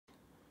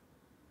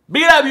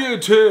Big up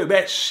YouTube,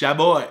 it's your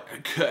boy,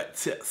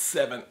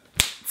 Kurt7.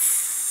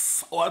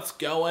 What's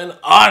going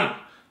on?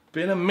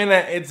 Been a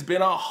minute, it's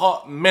been a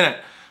hot minute.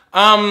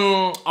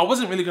 I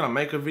wasn't really gonna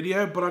make a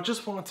video, but I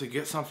just wanted to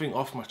get something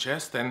off my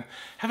chest and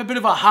have a bit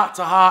of a heart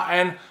to heart,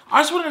 and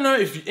I just want to know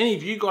if any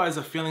of you guys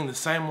are feeling the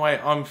same way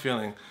I'm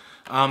feeling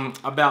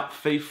about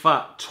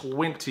FIFA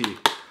 20.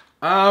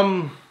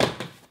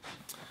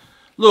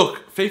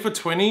 Look, FIFA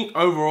 20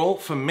 overall,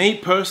 for me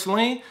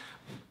personally,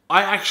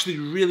 I actually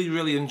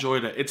really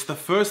enjoyed it. It's the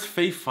first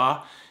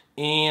FIFA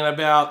in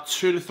about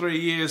 2 to 3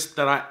 years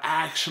that I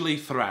actually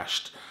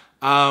thrashed.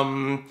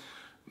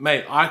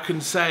 Mate, I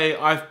can say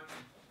I've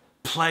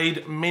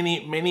played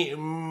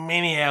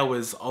many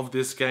hours of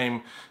this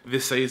game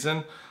this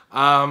season.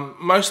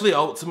 Mostly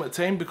Ultimate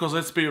Team, because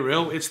let's be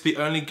real, it's the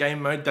only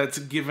game mode that's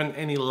given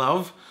any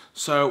love.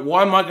 So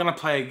why am I gonna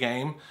play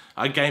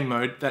a game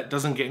mode that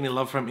doesn't get any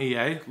love from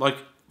EA, like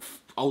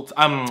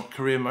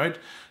career mode?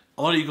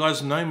 A lot of you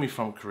guys know me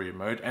from career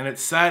mode, and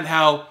it's sad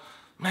how,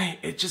 mate,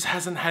 it just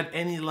hasn't had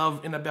any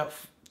love in about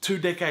 2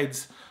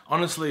 decades.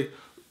 Honestly,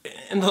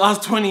 in the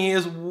last 20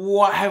 years,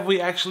 what have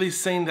we actually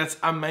seen that's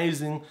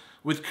amazing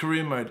with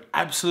career mode?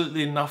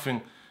 Absolutely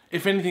nothing.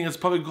 If anything, it's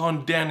probably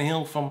gone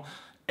downhill from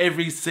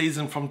every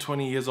season from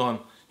 20 years on.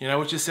 You know,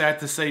 which is sad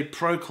to see.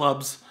 Pro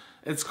clubs,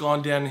 it's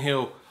gone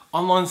downhill.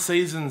 Online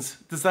seasons,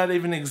 does that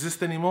even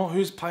exist anymore?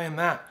 Who's playing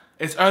that?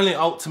 It's only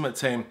Ultimate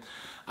Team.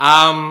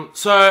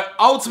 So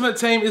Ultimate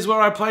Team is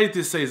where I played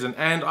this season,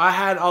 and I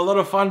had a lot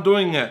of fun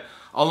doing it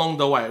along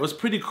the way. It was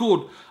pretty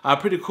cool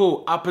up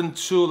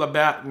until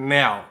about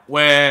now,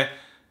 where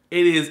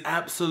it is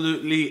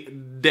absolutely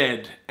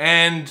dead.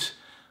 And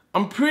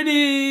I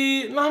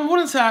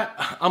wouldn't say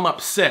I'm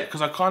upset,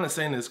 because I kind of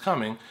seen this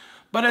coming,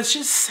 but it's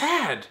just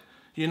sad,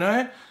 you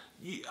know?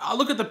 I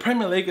look at the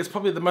Premier League, it's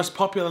probably the most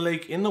popular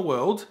league in the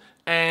world,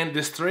 and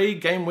there's 3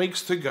 game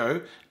weeks to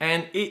go,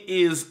 and it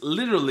is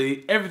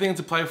literally everything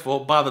to play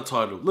for by the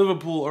title.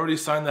 Liverpool already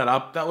signed that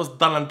up. That was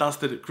done and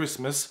dusted at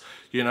Christmas,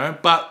 you know,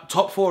 but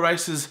top 4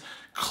 races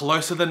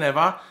closer than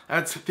ever.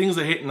 Things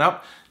are hitting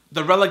up.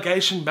 The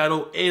relegation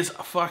battle is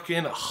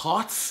fucking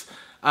hot.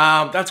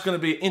 That's going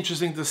to be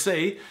interesting to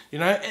see. You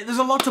know, there's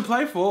a lot to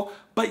play for,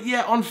 but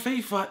yeah, on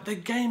FIFA, the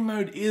game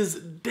mode is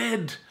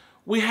dead.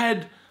 We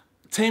had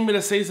Team of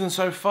the Season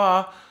so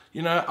far,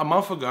 you know, a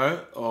month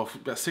ago, or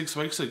about 6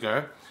 weeks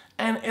ago,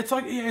 and it's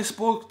like EA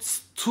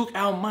Sports took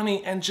our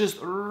money and just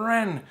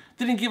ran.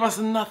 Didn't give us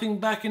nothing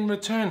back in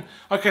return.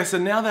 Okay, so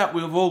now that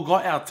we've all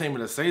got our Team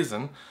of the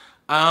Season,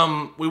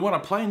 we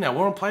want to play now. We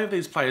want to play with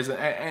these players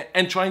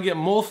and try and get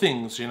more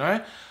things, you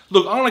know?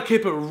 Look, I'm going to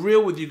keep it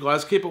real with you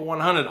guys, keep it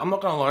 100. I'm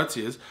not going to lie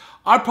to you.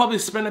 I probably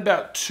spent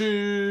about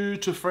 $200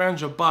 to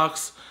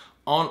 $300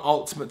 on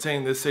Ultimate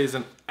Team this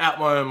season, out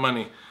my own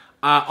money.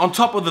 On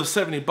top of the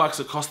 $70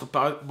 it cost to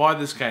buy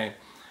this game.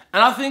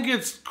 And I think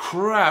it's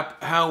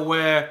crap how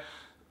we're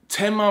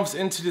 10 months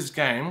into this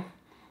game,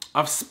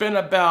 I've spent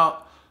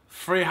about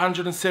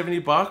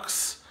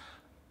 $370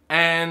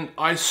 and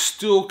I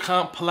still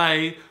can't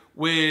play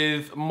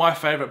with my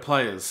favorite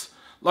players.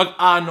 Like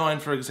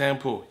R9, for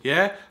example,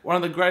 yeah? One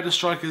of the greatest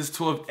strikers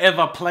to have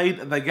ever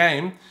played the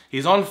game.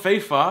 He's on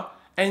FIFA,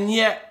 and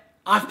yet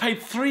I've paid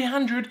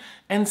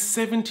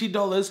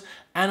 $370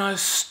 and I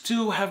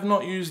still have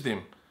not used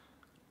him.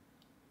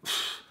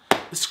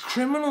 It's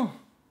criminal.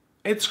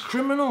 It's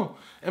criminal,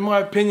 in my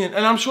opinion.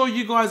 And I'm sure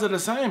you guys are the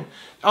same.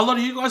 A lot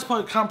of you guys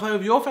probably can't play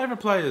with your favorite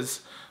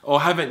players,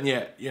 or haven't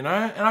yet, you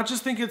know? And I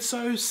just think it's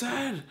so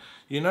sad,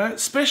 you know?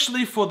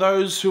 Especially for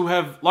those who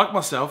have, like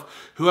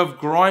myself, who have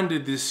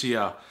grinded this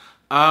year.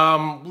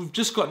 We've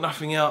just got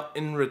nothing out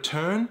in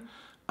return.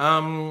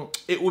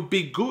 It would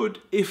be good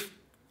if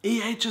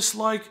EA just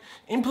like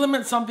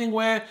implement something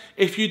where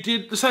if you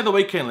did, say the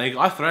Weekend League,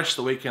 I thrashed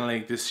the Weekend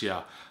League this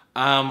year.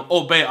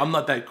 Albeit I'm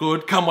not that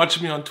good. Come watch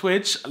me on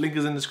Twitch, link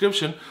is in the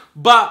description.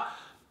 But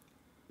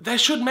they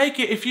should make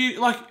it, if you,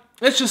 like,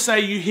 let's just say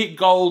you hit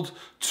gold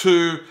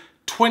to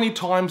 20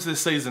 times this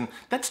season.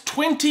 That's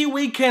 20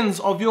 weekends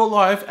of your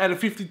life out of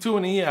 52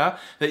 in a year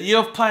that you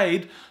have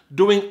played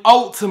doing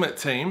Ultimate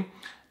Team,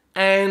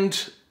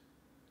 and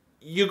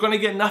you're going to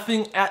get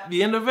nothing at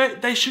the end of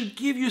it. They should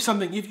give you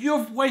something. If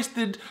you've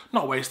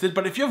not wasted,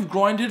 but if you've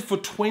grinded for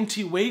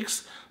 20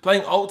 weeks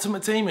playing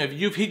Ultimate Team, if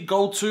you've hit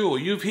Gold 2 or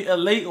you've hit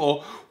Elite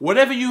or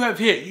whatever you have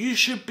hit, you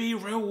should be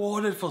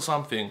rewarded for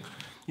something.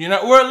 You know,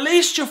 or at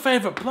least your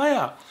favorite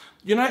player.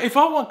 You know, if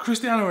I want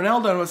Cristiano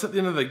Ronaldo and it's at the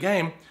end of the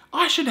game,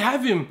 I should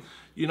have him.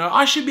 You know,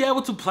 I should be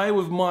able to play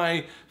with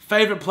my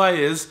favorite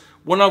players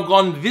when I've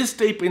gone this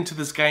deep into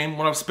this game,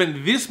 when I've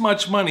spent this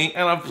much money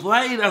and I've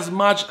played as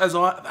much as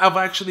I've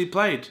actually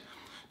played.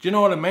 Do you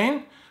know what I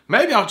mean?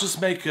 Maybe I'll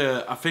just make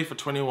a FIFA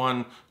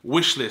 21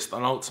 wish list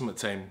on Ultimate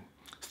Team.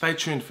 Stay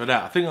tuned for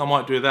that. I think I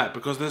might do that,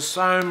 because there's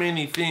so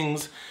many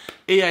things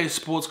EA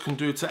Sports can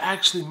do to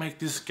actually make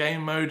this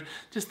game mode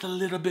just a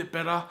little bit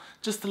better,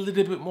 just a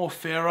little bit more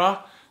fairer.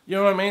 You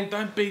know what I mean?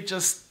 Don't be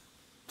just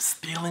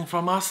stealing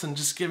from us and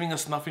just giving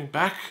us nothing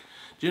back.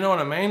 Do you know what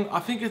I mean? I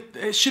think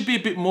it should be a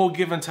bit more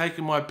give and take,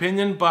 in my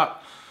opinion,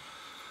 but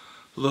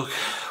look,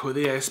 with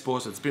EA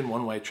Sports, it's been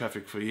one-way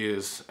traffic for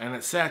years, and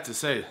it's sad to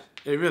say.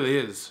 It really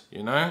is,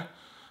 you know?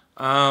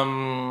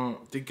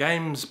 The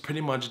game's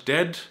pretty much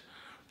dead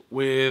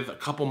with a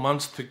couple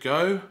months to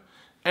go,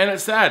 and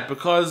it's sad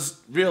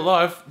because real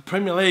life,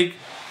 Premier League,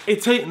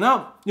 it's heating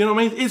up, you know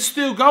what I mean? It's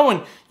still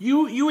going.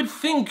 You would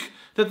think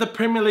that the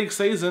Premier League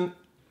season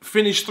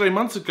finished 3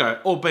 months ago,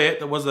 albeit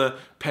there was a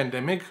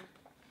pandemic.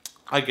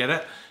 I get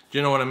it, do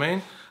you know what I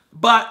mean?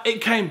 But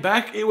it came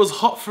back, it was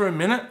hot for a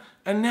minute,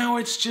 and now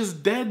it's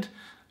just dead,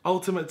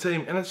 Ultimate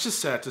Team, and it's just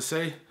sad to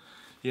see,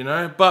 you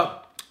know?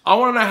 But I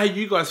want to know how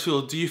you guys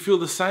feel. Do you feel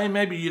the same?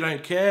 Maybe you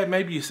don't care,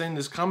 maybe you've seen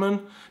this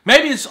coming.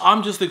 Maybe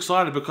I'm just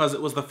excited because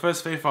it was the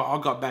first FIFA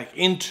I got back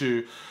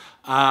into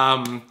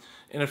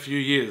in a few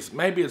years.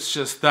 Maybe it's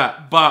just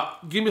that,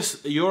 but give me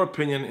your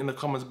opinion in the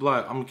comments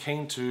below. I'm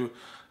keen to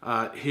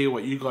hear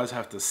what you guys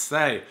have to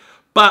say.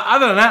 But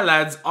other than that,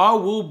 lads, I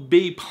will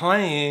be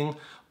playing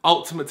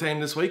Ultimate Team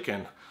this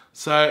weekend.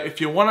 So if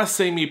you want to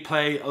see me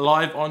play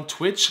live on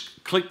Twitch,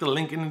 click the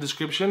link in the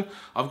description.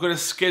 I've got a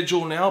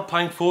schedule now,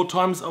 playing 4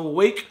 times a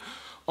week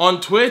on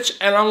Twitch,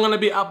 and I'm going to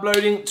be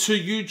uploading to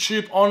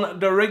YouTube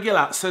on the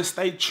regular, so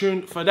stay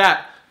tuned for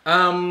that.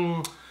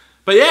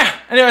 But yeah,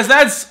 anyways,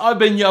 lads, I've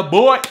been your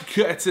boy,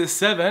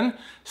 Curtis7.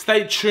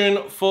 Stay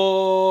tuned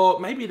for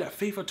maybe that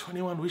FIFA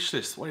 21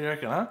 wishlist. What do you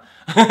reckon,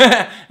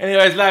 huh?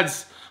 Anyways,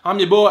 lads, I'm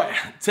your boy.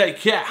 Take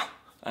care,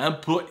 and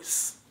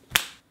peace.